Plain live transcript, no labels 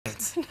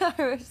No,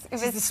 it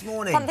was this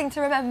morning. something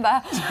to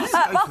remember.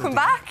 Welcome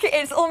back.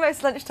 It's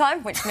almost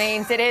lunchtime, which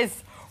means it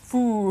is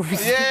food.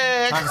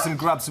 Yeah. Time for some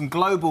grub, some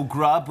global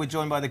grub. We're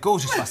joined by the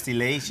gorgeous Rustie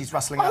Lee. She's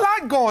rustling up... I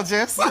like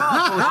gorgeous.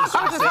 Gorgeous,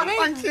 Rustie.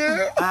 Thank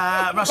you.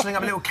 Rustling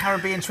up a little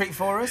Caribbean treat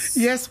for us.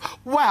 Yes,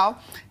 well,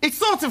 it's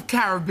sort of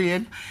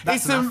Caribbean.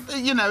 That's enough.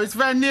 You know, it's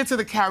very near to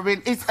the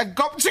Caribbean. It's a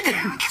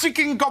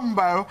chicken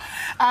gumbo,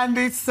 and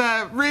it's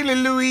really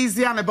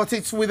Louisiana, but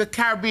it's with a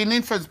Caribbean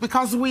influence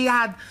because we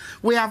have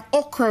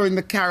okra in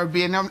the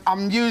Caribbean.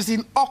 I'm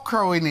using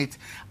okra in it.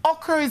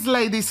 Okra is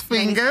ladies'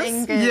 fingers.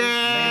 Ladies' fingers.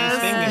 Yes.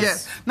 Ladies' fingers.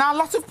 Yes. Now, a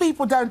lot of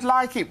people don't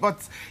like it,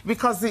 but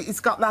because it's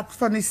got that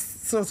funny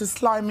sort of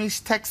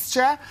slimish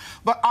texture.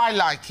 But I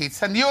like it,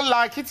 and you'll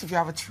like it if you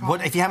have a try.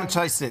 What, if you haven't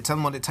tasted it, tell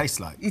them what it tastes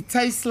like. It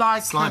tastes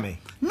like... Slimy.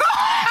 No!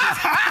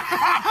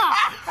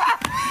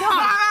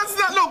 That's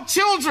not... Look,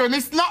 children,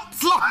 it's not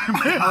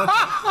slimy.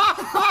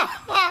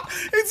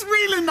 It's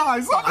really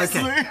nice,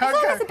 honestly. Okay. It's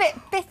almost a bit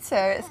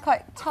bitter. It's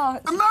quite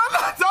tart. No,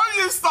 don't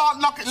you start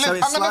knocking... So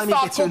it's slimy,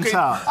 bitter and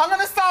tart. I'm going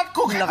to start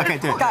cooking. Okay,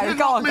 do it.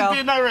 Go on, girl.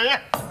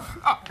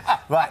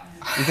 Right,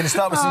 you're going to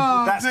start with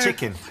some... that's dude.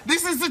 chicken.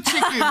 This is the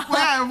chicken.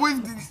 Yeah,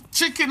 with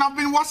chicken, I've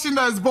been watching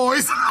those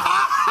boys. So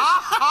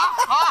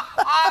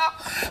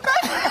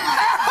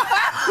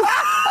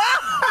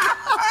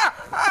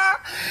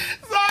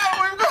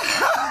we've got...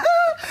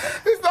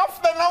 It's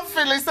not... They're not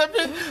finished.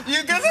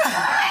 You get...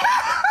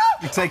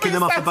 You're taking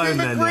them off the bone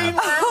then,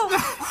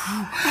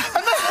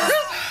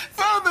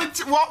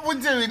 So what we're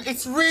doing,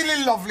 it's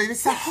really lovely.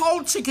 It's a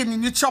whole chicken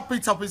and you chop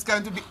it up. It's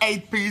going to be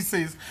 8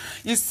 pieces.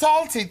 You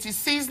salt it, you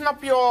season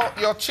up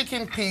your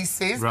chicken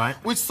pieces right.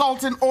 with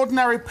salt and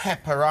ordinary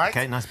pepper, right?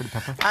 OK, nice bit of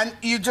pepper. And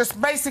you just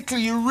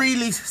basically, you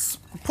really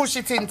push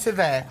it into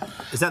there.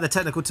 Is that the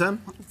technical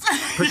term?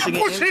 Pushing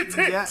Push it in?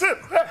 it Yeah. into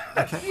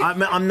OK.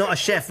 I'm not a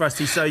chef,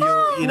 Rustie, so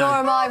you're, you know... Nor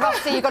am I,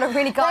 Rustie. You've got to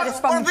really guide us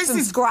from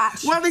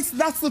scratch. Well,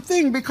 that's the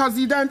thing, because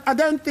I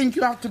don't think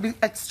you have to be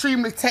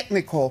extremely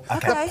technical.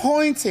 Okay. The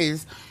point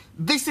is,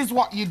 this is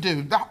what you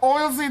do. The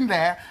oil's in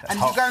there, and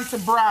hot. you're going to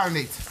brown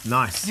it.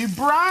 Nice. You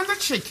brown the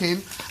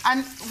chicken,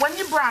 and when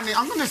you brown it,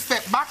 I'm going to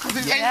step back because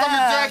it ain't going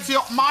to dirty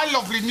up my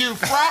lovely new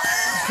frock.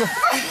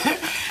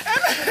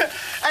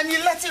 and you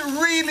let it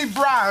really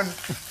brown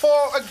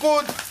for a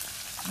good,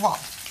 what?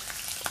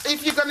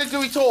 If you're going to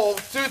do it all,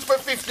 do it for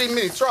 15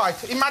 minutes, right?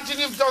 Imagine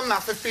you've done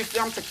that for 50.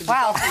 I'm taking it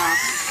off now.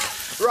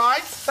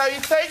 Right? So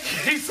you take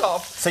it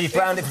off. So you've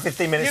browned it for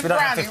 15 minutes. We don't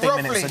have 15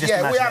 minutes, so just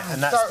imagine it.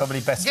 And that's probably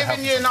best to help.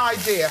 Giving you an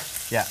idea.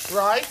 Yeah.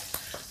 Right?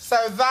 So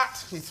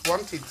that is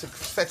wanted to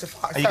set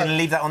apart. Are you going to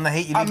leave that on the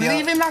heat? I'm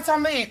leaving that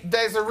on the heat.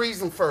 There's a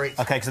reason for it.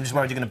 OK, because I'm just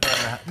worried you're going to burn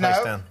the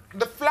place down.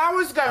 The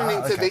flour's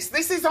going into this.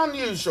 This is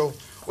unusual.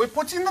 We're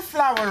putting the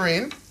flour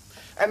in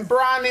and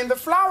browning the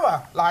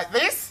flour like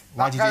this.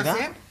 Why do you do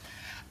that?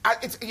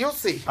 You'll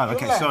see. Oh,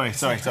 OK, sorry.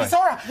 It's all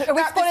right. Are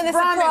we spoiling the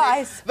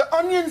surprise? The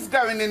onion's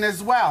going in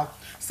as well.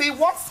 See,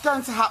 what's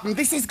going to happen?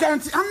 This is going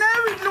to... I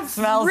know it looks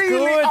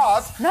really good.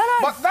 odd, No.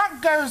 but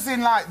that goes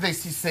in like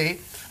this, you see.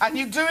 And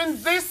you're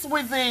doing this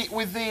with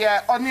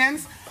the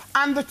onions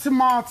and the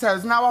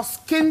tomatoes. Now, I'll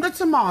skin the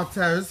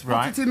tomatoes,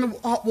 put it in the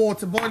hot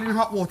water, boiling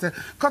hot water,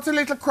 cut a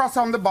little cross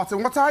on the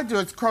bottom. What I do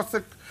is cut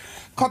a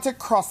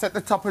cross at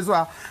the top as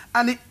well,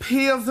 and it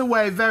peels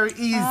away very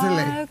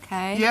easily.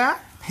 OK. Yeah?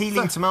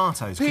 Peeling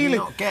tomatoes. Can you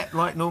not get,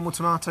 like, normal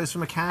tomatoes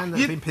from a can that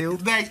have been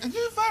peeled?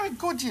 You're very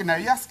good, you know.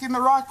 You're asking the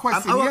right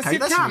question. Oh, yes, okay, you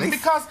that's can.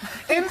 relief. Because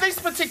in this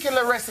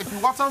particular recipe,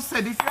 what I've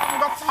said, if you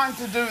haven't got time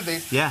to do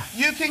this,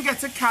 you can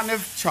get a can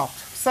of chopped.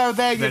 So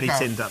there you go. Ready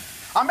tinned up.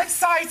 I'm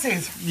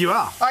excited. You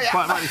are. Oh, yeah.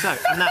 Quite rightly so.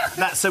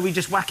 And so we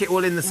just whack it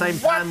all in the same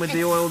pan with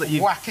the oil that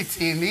you... Whack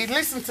it in.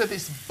 Listen to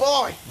this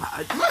boy.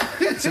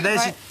 So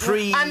there's your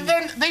pre... And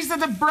then these are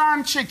the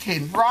brown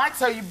chicken, right?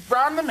 So you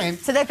brown them in.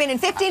 So they've been in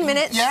 15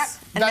 minutes. Yeah.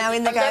 And now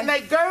in they go. And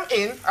then they go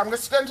in. I'm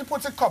just going to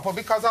put a couple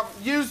because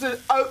I've used to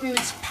open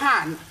this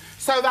pan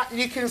so that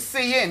you can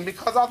see in,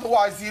 because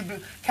otherwise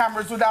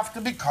cameras would have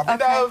to be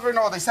covered over and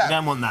all this. We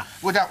don't want that.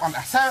 We don't want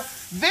that. So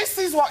this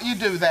is what you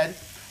do then.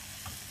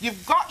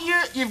 You've got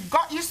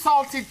your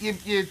salted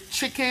your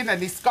chicken,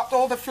 and it's got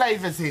all the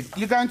flavours in.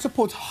 You're going to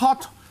put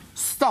hot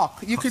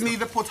stock. You can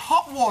either put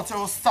hot water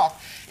or stock.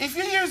 If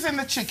you're using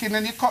the chicken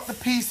and you cut the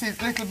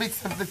pieces, little bits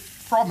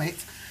from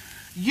it,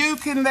 you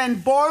can then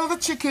boil the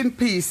chicken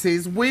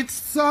pieces with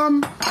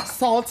some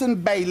salt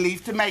and bay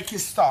leaf to make your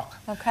stock.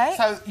 OK.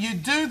 So you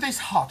do this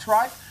hot,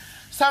 right?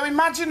 So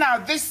imagine now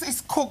this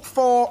is cooked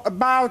for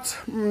about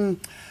 1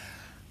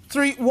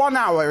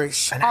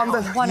 hour-ish. 1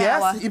 hour?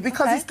 Yes,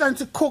 because it's going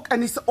to cook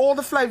and all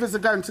the flavours are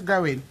going to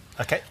go in.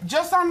 OK.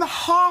 Just under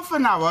half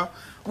an hour,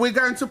 we're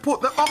going to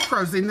put the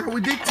okras in. Now,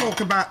 we did talk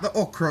about the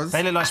okras.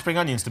 They look like spring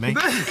onions to me.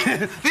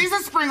 These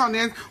are spring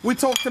onions. We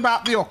talked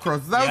about the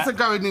okras. Those are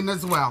going in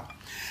as well.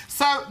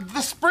 So,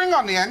 the spring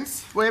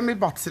onions... Where my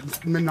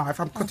knife?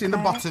 I'm cutting the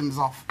bottoms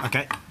off.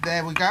 OK.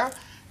 There we go.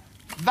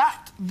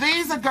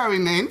 These are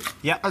going in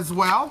as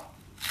well.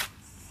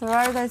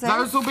 Throw those in.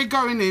 Those will be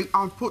going in.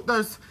 I'll put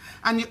those...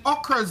 And your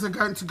okras are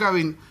going to go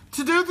in.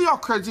 To do the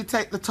okras, you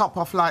take the top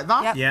off like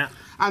that. Yeah.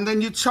 and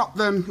then you chop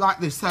them like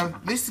this. So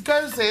this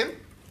goes in.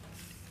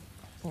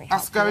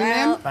 That's going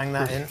in. Bang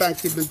that in.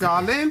 Thank you, my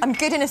darling. I'm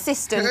good in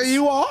assistance. There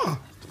you are.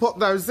 Put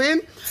those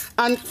in.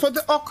 And for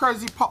the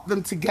okras, you pop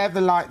them together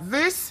like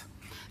this.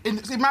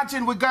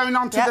 Imagine we're going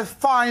on to the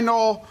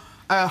final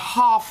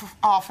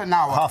half an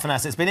hour. Half an hour.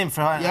 So it's been in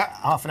for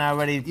half an hour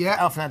already. Yeah.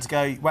 Half an hour to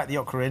go. Whack the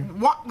okra in.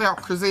 Whack the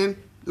okras in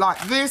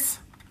like this.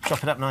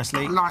 Chop it up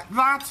nicely. Like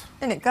that.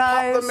 In it goes.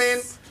 Pop them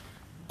in.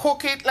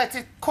 Cook it. Let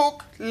it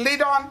cook.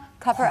 Lid on.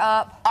 Cover it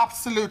up.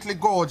 Absolutely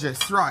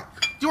gorgeous. Right.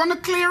 Do you want to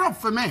clear up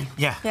for me?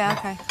 Yeah. Yeah,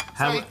 OK.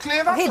 So you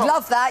clear that He'd up.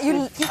 love that.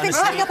 You've been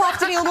staying up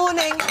after me all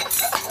morning.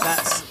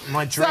 That's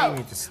my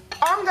dream. So,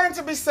 I'm going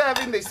to be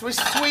serving this with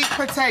sweet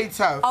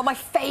potato. Oh, my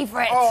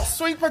favourite. Oh,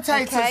 sweet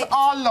potatoes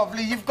are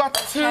lovely. You've got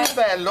two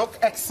there, look,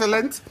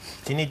 excellent.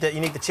 Do you need the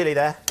chilli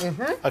there?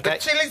 Mm-hmm. OK. The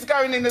chili's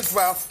going in as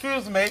well,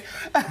 excuse me.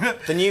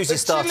 The news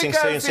is starting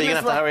soon, so you're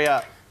going to have to hurry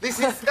up. This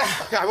is...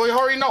 Are we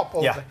hurrying up?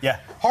 Yeah.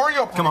 Hurry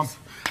up, Come on.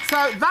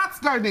 So that's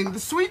going in. The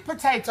sweet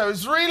potato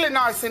is really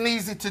nice and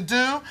easy to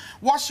do.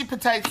 Wash your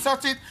potato,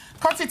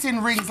 cut it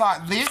in rings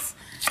like this.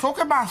 Talk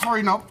about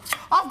hurrying up.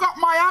 I've got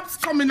my abs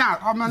coming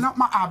out. I mean, not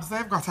my abs,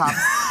 they've got abs.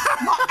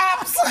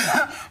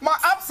 my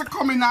abs are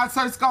coming out,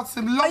 so it's got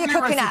some lovely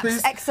you're cooking recipes.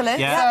 abs. Excellent.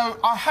 Yeah. So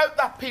I hope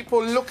that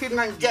people look in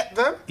and get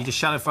them. You just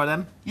shallow fry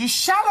them? You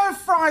shallow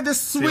fry the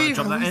sweet.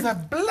 It's a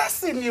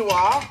blessing you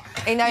are.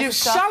 You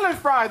shallow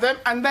fry them,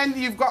 and then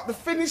you've got the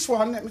finished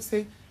one. Let me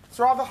see. It's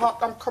rather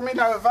hot. I'm coming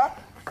over.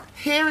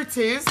 Here it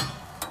is.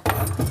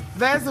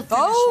 There's the finished one.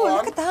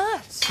 Oh, look at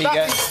that.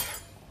 That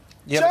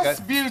is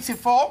just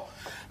beautiful.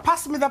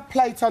 Pass me that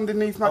plate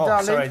underneath, my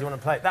darling. Sorry, do you want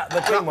a plate?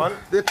 The clean one?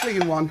 The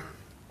clean one.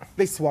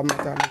 This one, my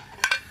darling.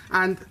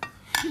 And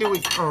here we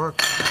go.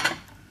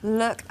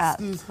 Look at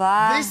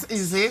that. This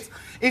is it.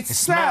 It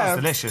smells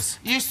delicious.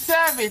 You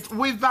serve it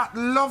with that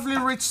lovely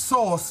rich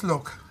sauce,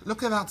 look.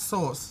 Look at that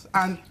sauce.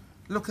 And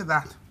look at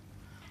that.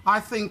 I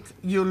think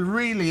you'll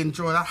really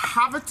enjoy that.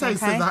 Have a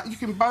taste of that. You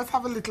can both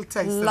have a little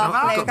taste of that.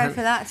 Lovely, go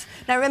for that.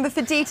 Now remember,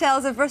 for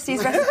details of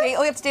Rustie's recipe,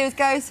 all you have to do is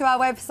go to our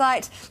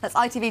website. That's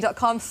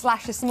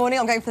ITV.com/thismorning.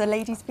 I'm going for the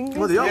ladies' fingers.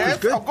 Well, the old is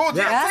good. Oh, good.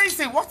 Yeah. Taste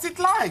it. What's it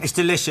like? It's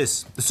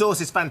delicious. The sauce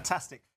is fantastic.